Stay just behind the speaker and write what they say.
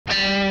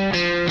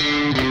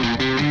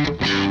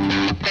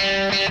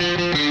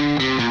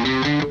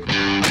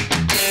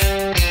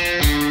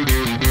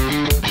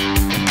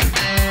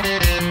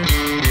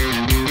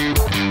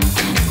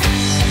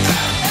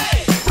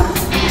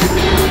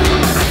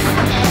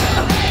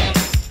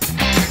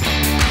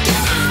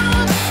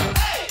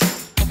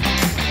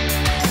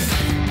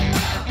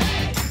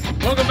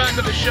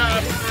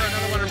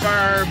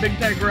Big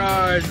Tech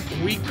Garage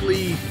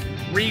weekly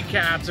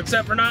recaps,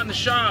 except we're not in the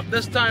shop.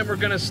 This time we're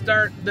gonna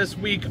start this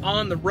week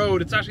on the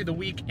road. It's actually the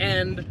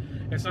weekend,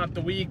 it's not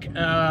the week.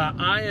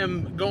 I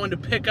am going to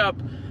pick up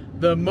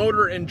the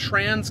motor and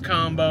trans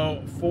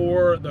combo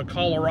for the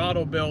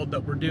Colorado build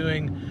that we're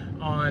doing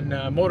on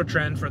Motor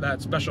Trend for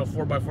that special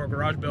 4x4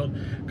 garage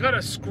build. Got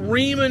a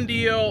screaming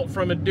deal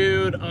from a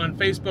dude on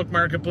Facebook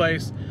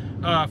Marketplace.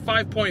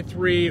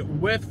 5.3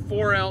 with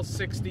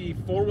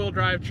 4L60 four-wheel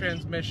drive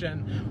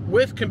transmission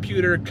with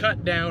computer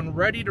cut down,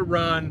 ready to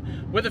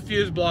run with a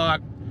fuse block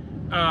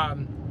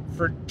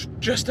for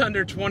just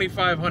under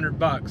 2,500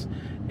 bucks.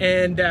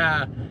 And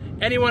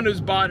anyone who's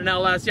bought an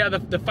LS, yeah, the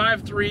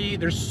 5.3,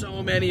 there's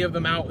so many of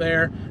them out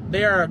there.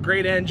 They are a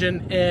great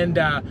engine, and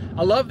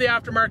I love the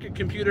aftermarket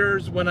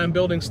computers when I'm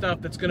building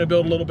stuff that's gonna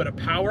build a little bit of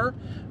power.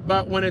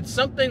 But when it's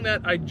something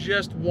that I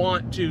just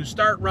want to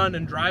start, run,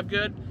 and drive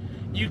good,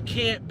 you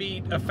can't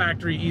beat a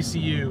factory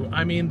ECU.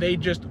 I mean, they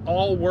just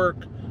all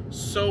work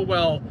so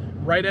well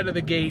right out of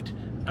the gate.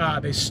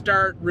 They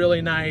start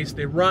really nice,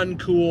 they run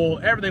cool,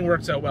 everything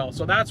works out well.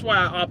 So that's why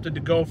I opted to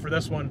go for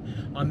this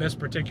one on this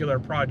particular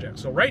project.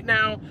 So right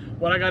now,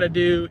 what I gotta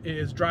do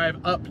is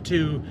drive up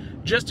to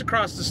just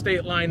across the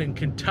state line in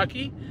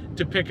Kentucky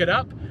to pick it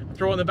up,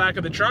 throw it in the back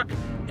of the truck,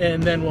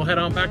 and then we'll head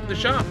on back to the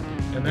shop.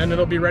 And then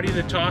it'll be ready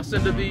to toss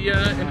into the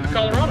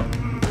Colorado.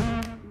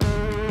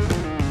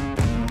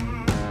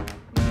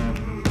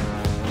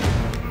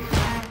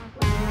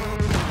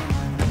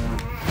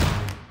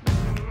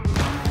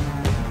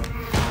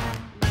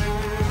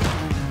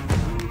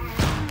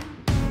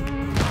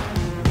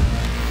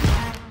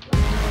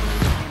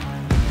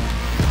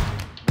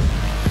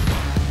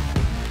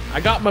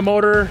 I got my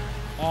motor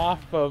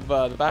off of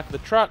the back of the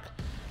truck.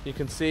 You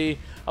can see,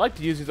 I like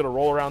to use these little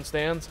roll around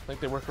stands. I think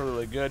they work really,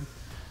 really good.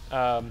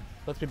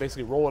 Lets me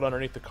basically roll it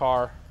underneath the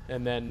car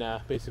and then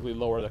basically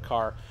lower the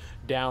car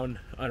down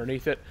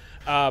underneath it.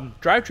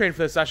 Drivetrain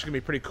for this is actually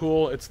gonna be pretty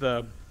cool. It's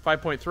the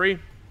 5.3.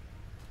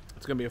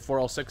 It's gonna be a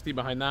 4L60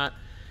 behind that,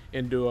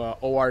 into a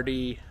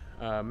ORD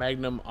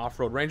Magnum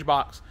off-road range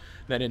box,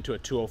 then into a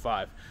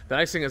 205. The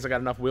nice thing is I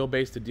got enough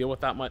wheelbase to deal with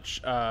that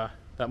much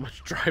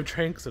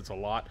drivetrain, because it's a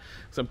lot.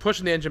 So I'm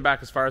pushing the engine back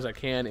as far as I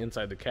can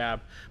inside the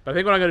cab. But I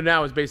think what I'm going to do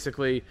now is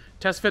basically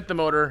test fit the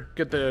motor,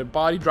 get the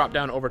body drop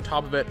down over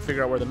top of it,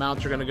 figure out where the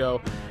mounts are going to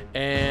go,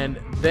 and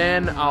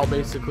then I'll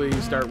basically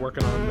start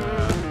working on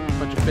a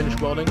bunch of finish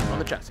welding on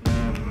the chassis.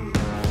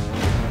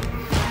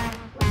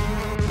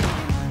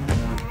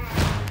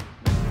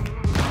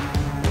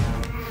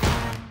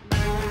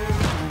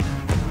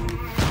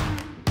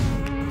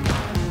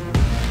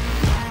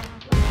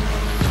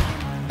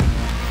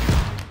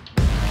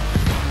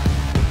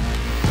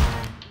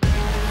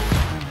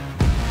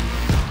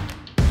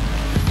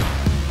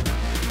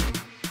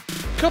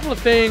 Couple of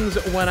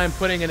things when I'm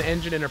putting an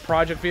engine in a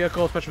project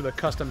vehicle, especially with a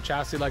custom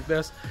chassis like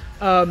this.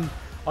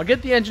 I'll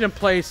get the engine in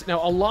place.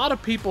 Now, a lot of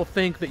people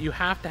think that you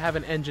have to have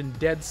an engine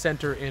dead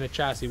center in a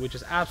chassis, which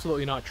is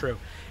absolutely not true.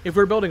 If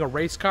we're building a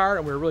race car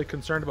and we're really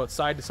concerned about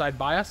side-to-side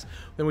bias,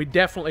 then we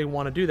definitely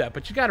want to do that.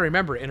 But you got to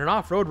remember, in an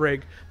off-road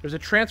rig, there's a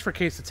transfer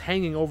case that's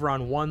hanging over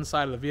on one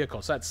side of the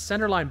vehicle. So that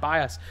centerline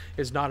bias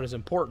is not as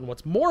important.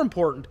 What's more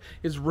important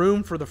is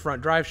room for the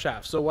front drive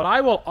shaft. So what I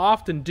will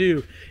often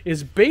do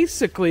is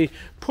basically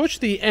push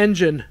the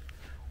engine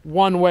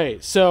one way.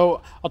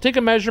 So I'll take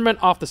a measurement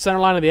off the center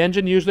line of the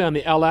engine. Usually on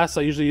the LS,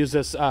 I usually use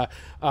this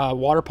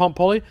water pump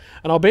pulley,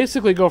 and I'll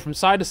basically go from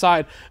side to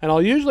side, and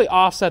I'll usually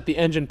offset the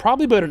engine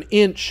probably about an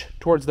inch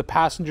towards the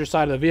passenger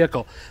side of the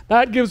vehicle.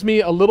 That gives me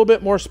a little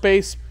bit more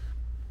space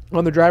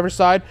on the driver's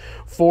side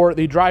for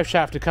the drive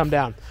shaft to come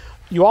down.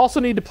 You also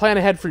need to plan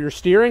ahead for your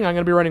steering. I'm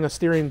going to be running a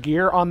steering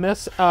gear on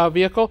this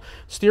vehicle.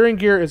 Steering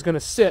gear is going to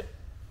sit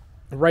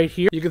right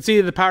here. You can see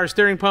the power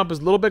steering pump is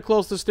a little bit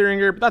close to the steering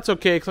gear, but that's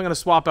okay, because I'm going to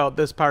swap out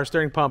this power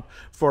steering pump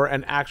for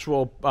an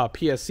actual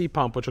PSC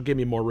pump, which will give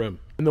me more room.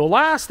 And the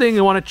last thing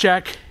I want to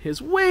check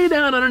is way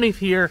down underneath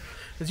here.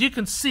 As you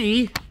can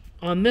see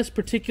on this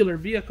particular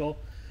vehicle,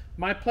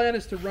 my plan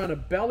is to run a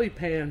belly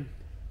pan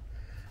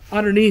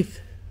underneath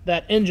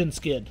that engine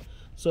skid.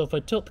 So if I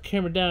tilt the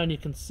camera down, you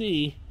can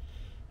see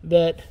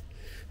that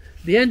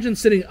the engine's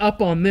sitting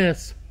up on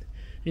this.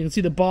 You can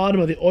see the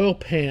bottom of the oil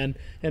pan,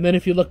 and then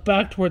if you look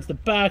back towards the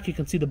back, you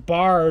can see the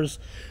bars.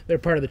 They're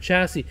part of the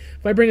chassis.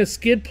 If I bring a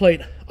skid plate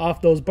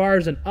off those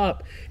bars and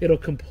up, it'll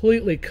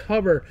completely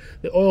cover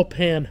the oil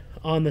pan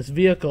on this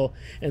vehicle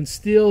and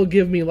still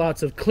give me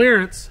lots of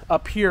clearance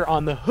up here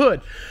on the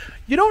hood.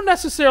 You don't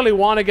necessarily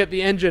want to get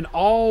the engine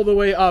all the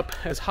way up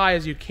as high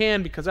as you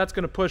can, because that's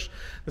going to push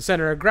the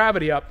center of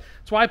gravity up.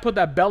 That's why I put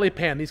that belly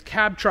pan. These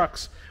cab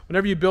trucks,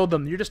 whenever you build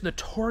them, you're just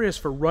notorious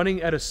for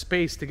running out of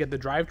space to get the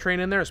drivetrain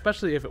in there,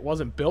 especially if it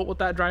wasn't built with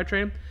that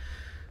drivetrain.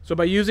 So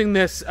by using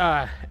this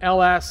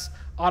LS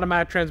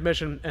automatic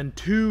transmission and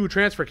 2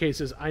 transfer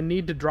cases, I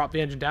need to drop the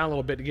engine down a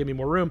little bit to give me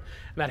more room,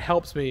 and that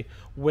helps me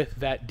with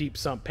that deep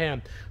sump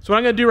pan. So what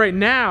I'm going to do right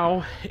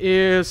now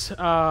is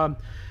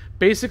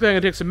basically I'm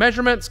gonna take some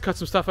measurements, cut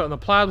some stuff out on the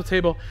plasma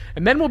table,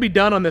 and then we'll be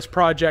done on this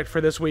project for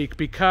this week,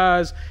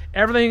 because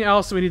everything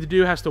else that we need to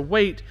do has to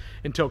wait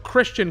until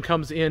Christian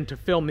comes in to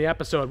film the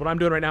episode. What I'm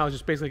doing right now is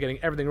just basically getting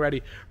everything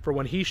ready for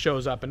when he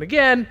shows up. And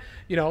again,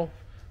 you know,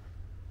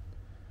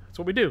 that's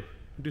what we do.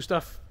 We do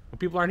stuff when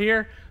people aren't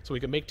here so we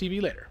can make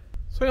TV later.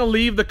 So I'm gonna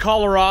leave the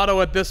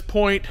Colorado at this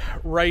point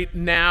right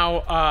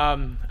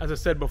now. As I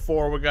said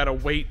before, we gotta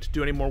wait to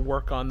do any more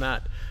work on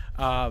that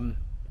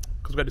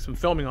because we gotta do some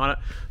filming on it.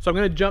 So I'm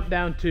gonna jump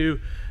down to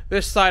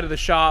this side of the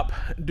shop,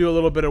 do a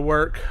little bit of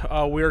work.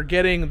 We're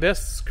getting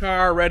this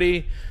car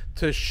ready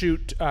to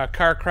shoot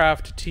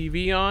CarCraft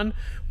TV on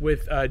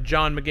with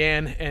John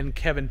McGann and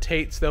Kevin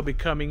Tates. They'll be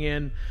coming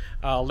in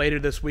later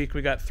this week.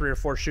 We got 3 or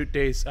 4 shoot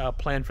days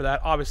planned for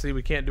that. Obviously,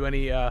 we can't do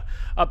any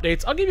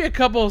updates. I'll give you a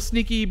couple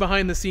sneaky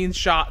behind-the-scenes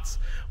shots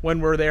when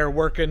we're there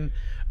working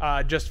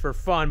just for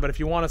fun. But if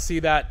you want to see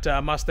that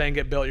Mustang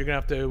get built, you're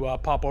going to have to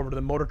pop over to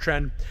the Motor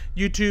Trend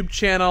YouTube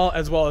channel,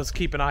 as well as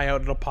keep an eye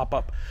out. It'll pop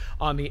up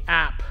on the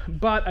app.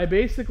 But I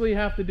basically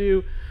have to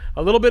do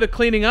a little bit of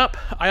cleaning up.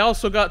 I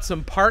also got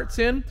some parts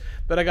in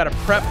that I got to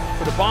prep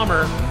for the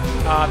bomber.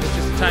 It's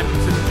just a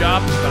time-consuming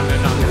job, but I'm going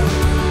to knock it out.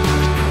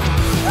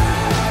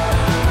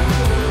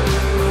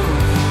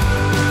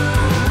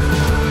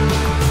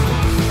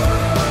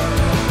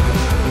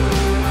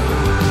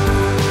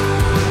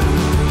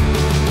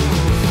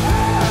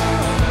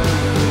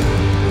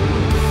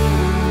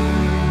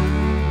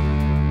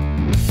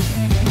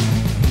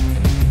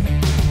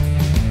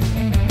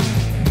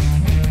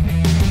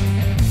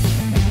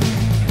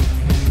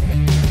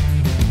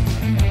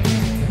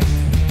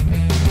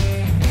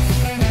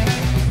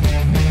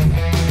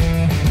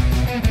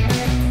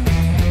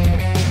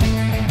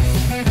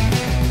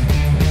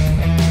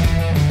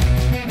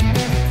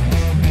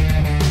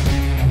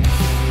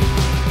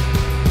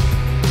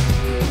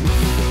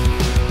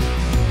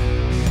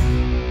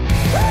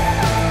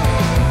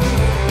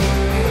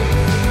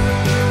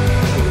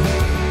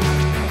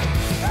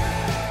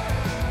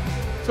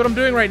 What I'm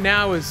doing right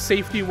now is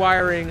safety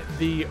wiring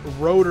the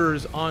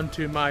rotors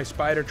onto my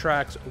Spider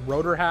Tracks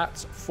rotor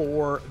hats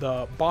for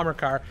the bomber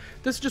car.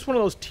 This is just one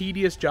of those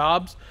tedious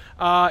jobs.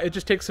 It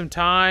just takes some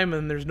time,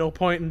 and there's no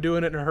point in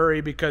doing it in a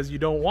hurry, because you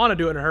don't want to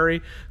do it in a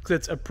hurry because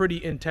it's a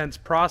pretty intense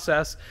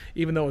process,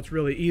 even though it's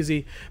really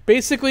easy.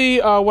 Basically,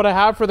 what I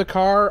have for the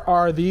car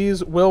are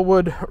these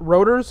Willwood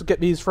rotors. Get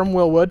these from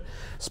Willwood.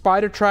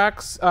 Spider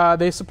Tracks,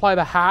 they supply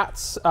the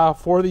hats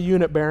for the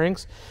unit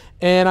bearings.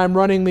 And I'm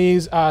running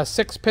these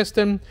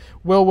 6-piston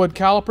Willwood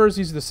calipers.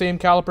 These are the same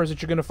calipers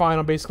that you're going to find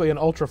on basically an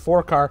Ultra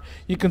 4 car.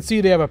 You can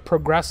see they have a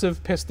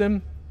progressive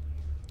piston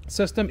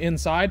system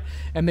inside,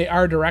 and they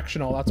are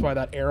directional. That's why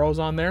that arrow's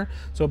on there.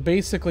 So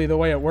basically the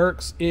way it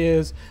works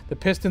is the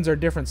pistons are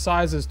different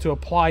sizes to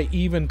apply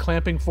even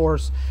clamping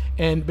force,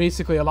 and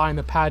basically allowing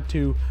the pad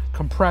to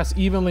compress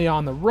evenly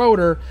on the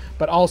rotor,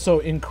 but also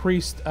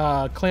increased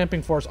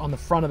clamping force on the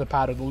front of the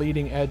pad, or the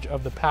leading edge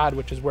of the pad,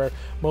 which is where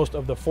most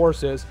of the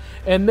force is.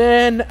 And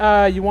then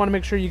you want to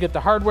make sure you get the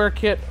hardware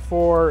kit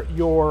for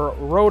your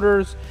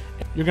rotors.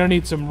 You're going to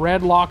need some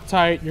red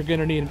Loctite. You're going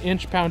to need an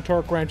inch-pound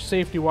torque wrench,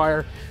 safety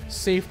wire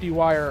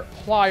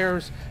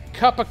pliers,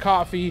 cup of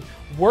coffee,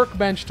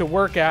 workbench to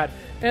work at,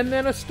 and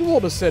then a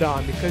stool to sit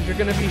on, because you're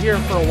going to be here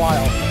for a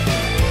while.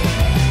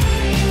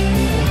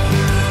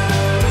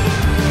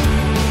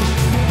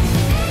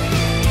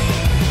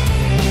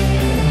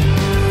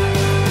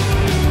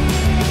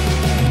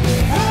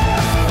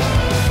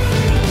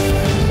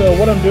 So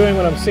what I'm doing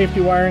when I'm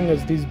safety wiring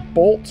is these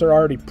bolts are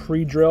already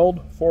pre-drilled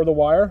for the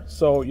wire.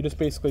 So you just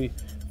basically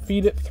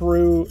feed it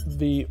through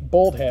the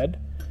bolt head.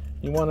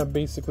 You want to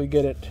basically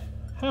get it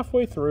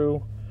halfway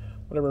through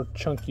whatever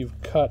chunk you've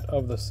cut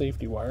of the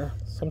safety wire.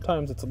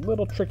 Sometimes it's a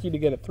little tricky to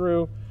get it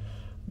through,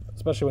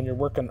 especially when you're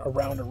working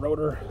around a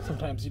rotor.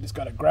 Sometimes you just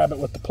got to grab it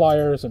with the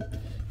pliers and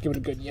give it a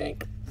good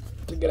yank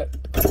to get it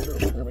to come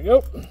through. There we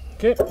go.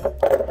 Okay,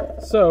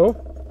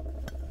 so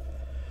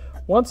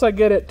once I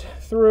get it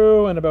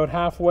through and about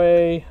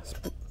halfway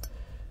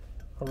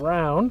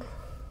around,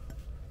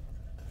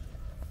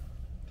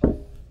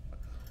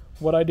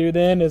 what I do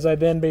then is I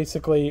then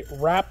basically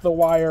wrap the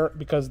wire,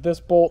 because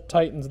this bolt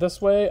tightens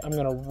this way. I'm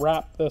going to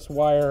wrap this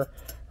wire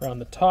around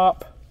the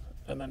top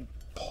and then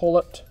pull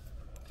it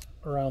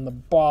around the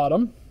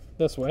bottom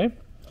this way.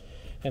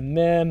 And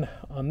then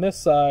on this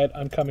side,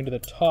 I'm coming to the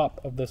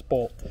top of this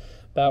bolt.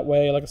 That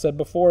way, like I said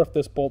before, if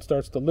this bolt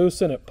starts to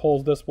loosen, it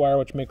pulls this wire,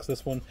 which makes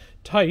this one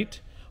tight.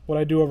 What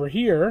I do over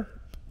here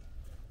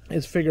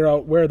is figure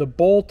out where the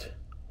bolt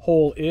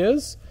hole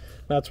is.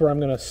 That's where I'm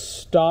going to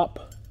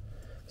stop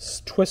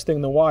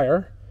twisting the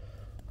wire.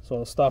 So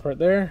I'll stop right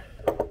there.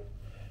 I'm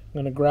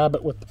going to grab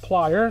it with the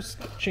pliers.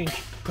 Change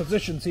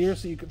positions here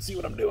so you can see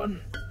what I'm doing.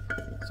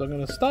 So I'm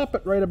going to stop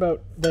it right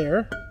about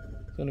there.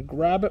 I'm going to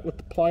grab it with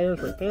the pliers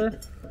right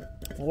there,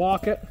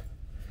 lock it,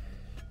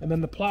 and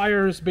then the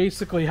pliers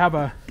basically have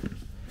a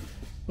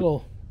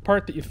little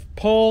part that you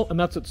pull, and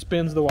that's what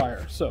spins the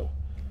wire. So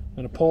I'm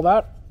going to pull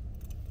that.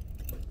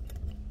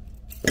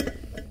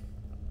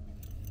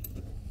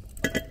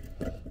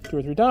 2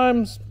 or 3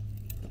 times,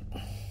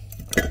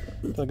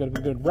 So I got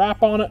a good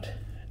wrap on it.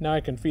 Now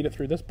I can feed it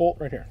through this bolt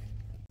right here.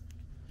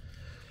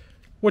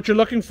 What you're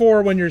looking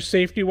for when you're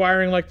safety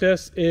wiring like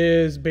this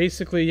is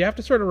basically you have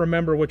to sort of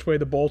remember which way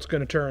the bolt's going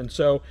to turn.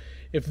 So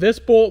if this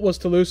bolt was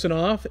to loosen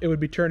off, it would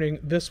be turning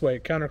this way,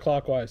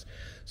 counterclockwise.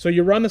 So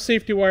you run the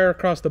safety wire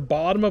across the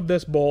bottom of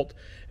this bolt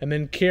and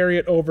then carry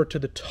it over to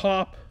the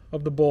top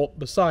of the bolt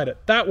beside it.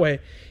 That way,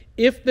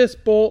 if this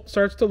bolt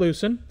starts to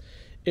loosen,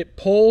 it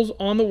pulls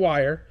on the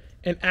wire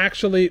and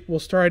actually will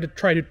try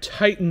to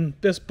tighten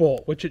this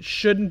bolt, which it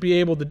shouldn't be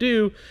able to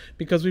do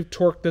because we've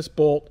torqued this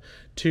bolt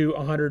to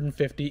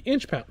 150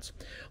 inch-pounds.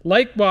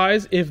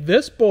 Likewise, if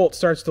this bolt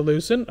starts to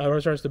loosen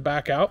or starts to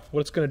back out, what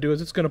it's going to do is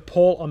it's going to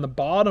pull on the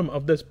bottom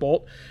of this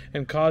bolt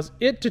and cause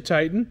it to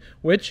tighten,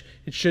 which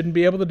it shouldn't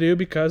be able to do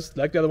because,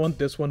 like the other one,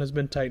 this one has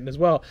been tightened as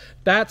well.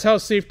 That's how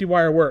safety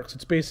wire works.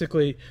 It's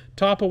basically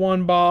top of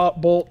one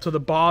bolt to the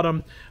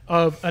bottom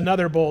of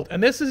another bolt.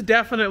 And this is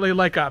definitely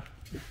like a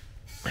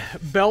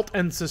belt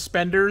and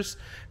suspenders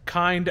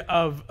kind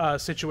of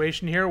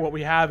situation here. What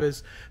we have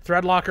is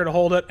thread locker to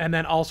hold it, and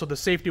then also the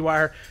safety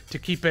wire to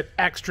keep it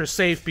extra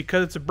safe.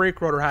 Because it's a brake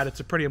rotor head,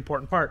 it's a pretty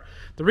important part.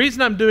 The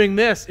reason I'm doing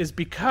this is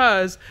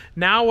because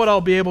now what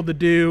I'll be able to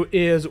do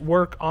is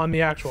work on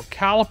the actual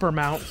caliper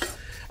mount.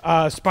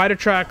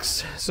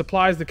 Spider-Trax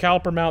supplies the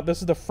caliper mount. This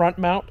is the front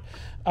mount.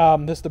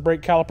 This is the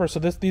brake caliper. So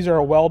these are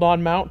a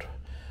weld-on mount.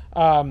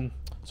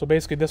 So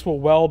basically this will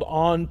weld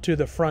onto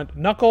the front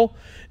knuckle,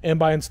 and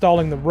by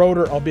installing the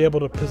rotor, I'll be able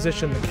to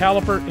position the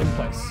caliper in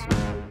place.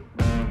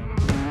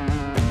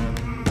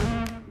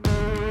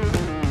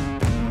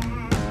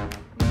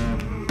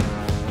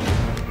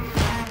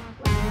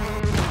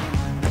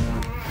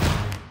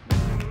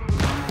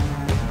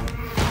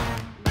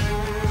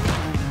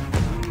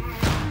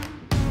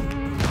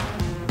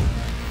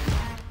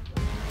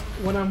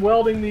 When I'm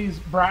welding these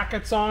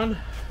brackets on,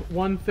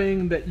 one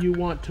thing that you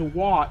want to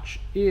watch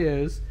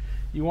is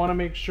you want to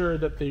make sure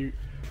that the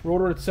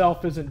rotor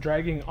itself isn't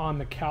dragging on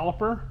the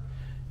caliper.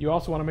 You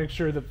also want to make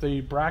sure that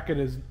the bracket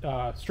is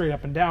straight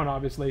up and down,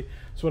 obviously.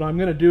 So what I'm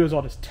going to do is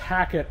I'll just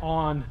tack it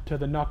on to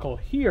the knuckle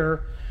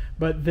here,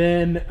 but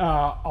then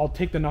I'll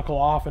take the knuckle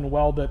off and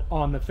weld it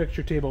on the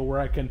fixture table where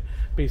I can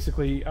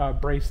basically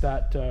brace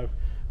that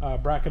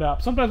bracket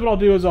up. Sometimes what I'll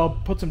do is I'll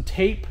put some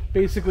tape,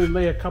 basically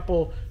lay a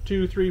couple,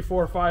 2, 3,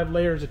 4, 5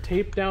 layers of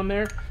tape down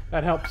there.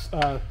 That helps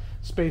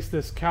space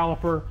this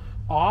caliper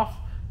off.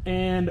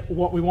 And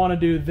what we want to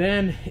do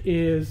then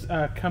is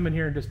come in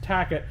here and just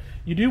tack it.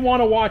 You do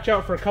want to watch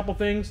out for a couple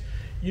things.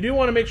 You do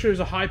want to make sure there's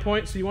a high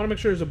point, so you want to make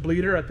sure there's a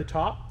bleeder at the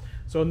top.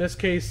 So in this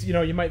case, you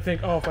know, you might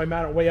think, oh, if I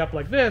mount it way up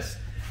like this,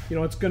 you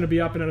know, it's going to be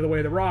up and out of the way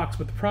of the rocks.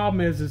 But the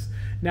problem is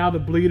now the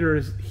bleeder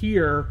is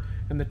here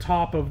and the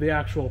top of the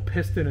actual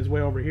piston is way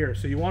over here.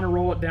 So you want to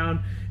roll it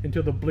down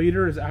until the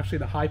bleeder is actually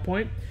the high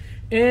point.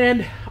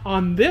 And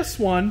on this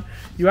one,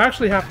 you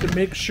actually have to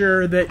make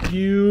sure that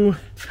you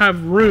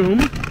have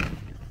room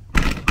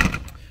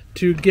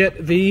to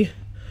get the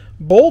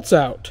bolts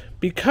out,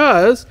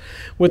 because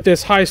with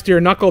this high steer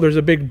knuckle there's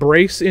a big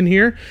brace in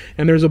here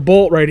and there's a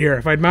bolt right here.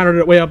 If I'd mounted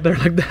it way up there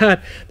like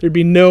that, there'd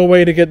be no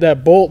way to get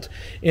that bolt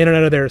in and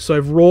out of there. So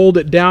I've rolled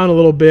it down a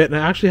little bit, and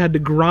I actually had to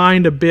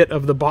grind a bit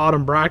of the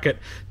bottom bracket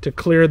to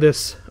clear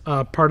this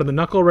part of the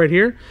knuckle right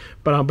here.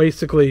 But I'll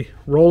basically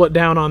roll it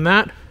down on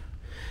that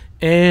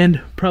and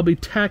probably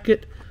tack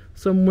it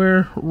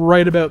somewhere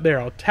right about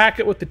there. I'll tack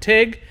it with the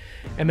TIG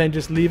and then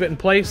just leave it in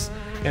place,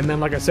 and then,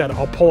 like I said,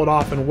 I'll pull it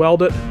off and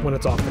weld it when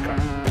it's off the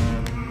car.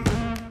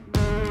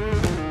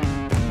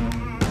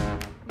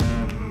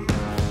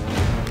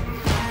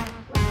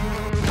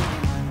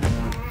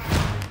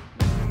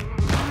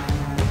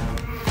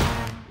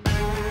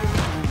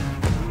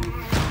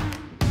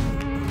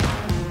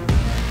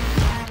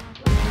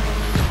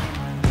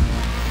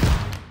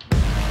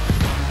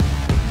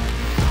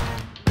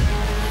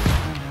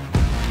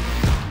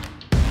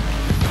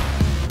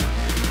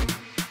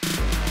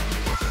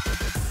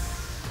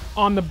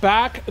 On the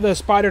back, the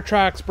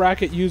Spider-Trax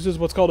bracket uses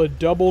what's called a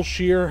double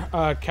shear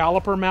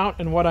caliper mount,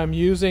 and what I'm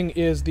using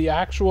is the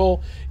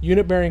actual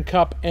unit bearing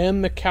cup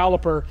and the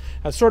caliper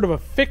as sort of a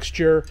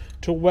fixture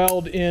to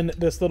weld in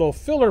this little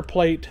filler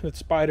plate that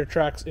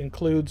Spider-Trax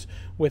includes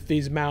with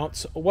these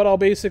mounts. What I'll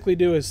basically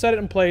do is set it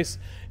in place,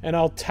 and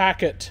I'll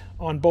tack it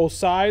on both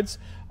sides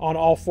on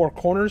all 4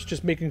 corners,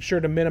 just making sure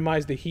to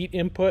minimize the heat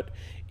input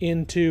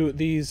into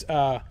these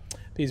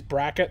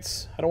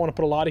brackets. I don't want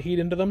to put a lot of heat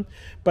into them,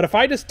 but if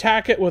I just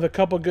tack it with a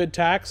couple good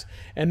tacks,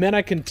 and then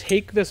I can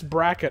take this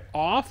bracket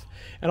off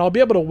and I'll be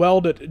able to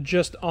weld it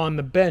just on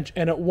the bench,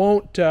 and it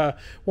won't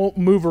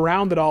move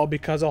around at all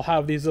because I'll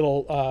have these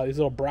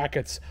little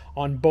brackets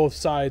on both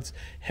sides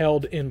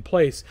held in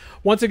place.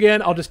 Once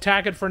again, I'll just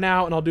tack it for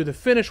now, and I'll do the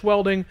finish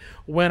welding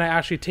when I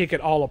actually take it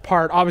all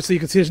apart. Obviously, you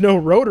can see there's no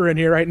rotor in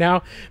here right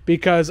now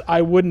because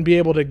I wouldn't be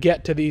able to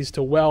get to these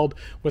to weld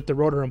with the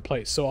rotor in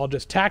place. So I'll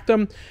just tack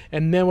them,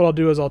 and then what I'll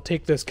do is I'll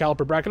take this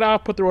caliper bracket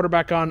off, put the rotor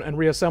back on, and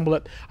reassemble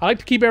it. I like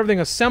to keep everything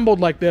assembled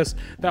like this.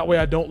 That way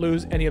I don't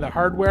lose any of the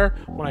hardware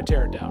when I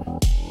tear it down.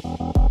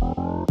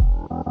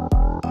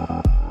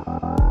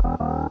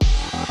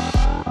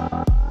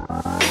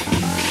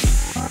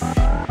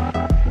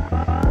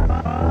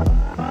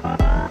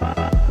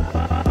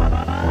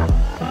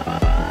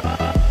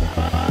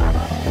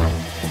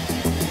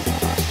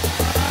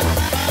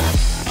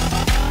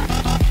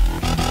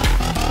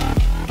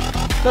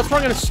 That's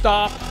where I'm going to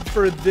stop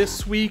for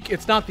this week.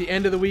 It's not the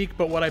end of the week,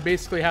 but what I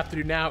basically have to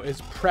do now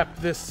is prep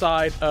this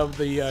side of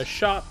the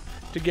shop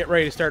to get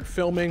ready to start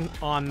filming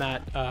on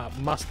that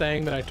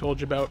Mustang that I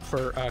told you about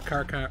for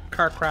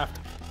CarCraft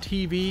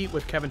TV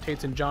with Kevin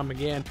Tates and John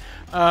McGann.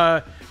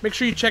 Make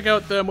sure you check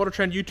out the Motor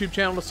Trend YouTube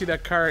channel to see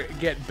that car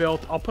get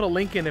built. I'll put a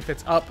link in if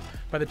it's up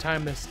by the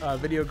time this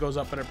video goes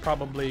up, but it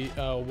probably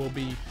will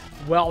be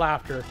well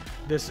after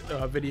this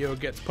video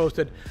gets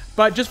posted.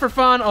 But just for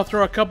fun, I'll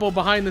throw a couple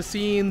behind the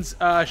scenes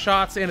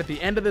shots in at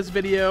the end of this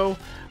video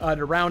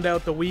to round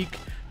out the week.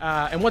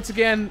 And once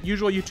again,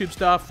 usual YouTube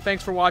stuff.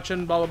 Thanks for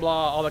watching, blah, blah,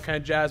 blah, all that kind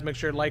of jazz. Make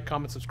sure to like,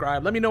 comment,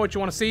 subscribe. Let me know what you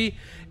want to see,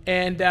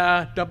 and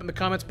dump in the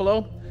comments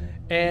below.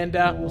 And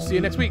we'll see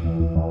you next week.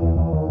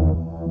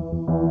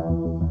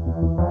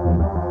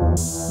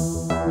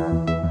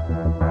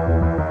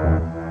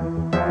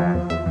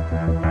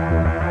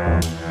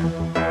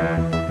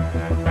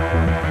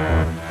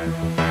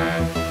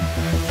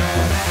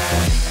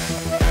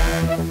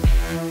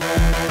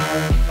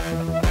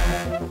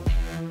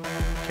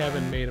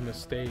 Kevin made a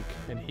mistake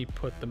and he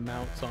put the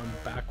mounts on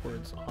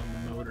backwards on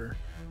the motor,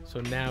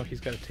 so now he's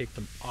got to take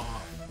them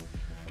off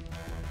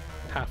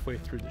halfway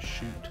through the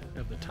shoot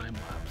of the time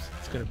lapse.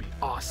 It's gonna be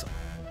awesome.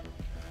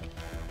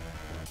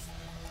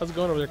 How's it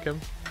going over there,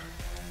 Kevin?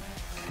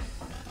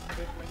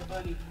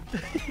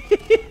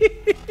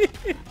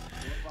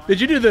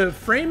 Did you do the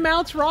frame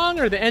mounts wrong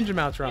or the engine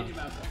mounts wrong? Engine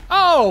mounts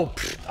wrong.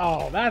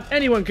 Oh, that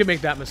anyone could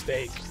make that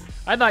mistake.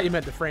 I thought you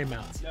meant the frame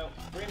mounts. No,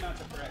 frame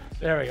mounts are correct.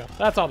 There we go.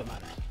 That's all that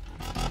matters.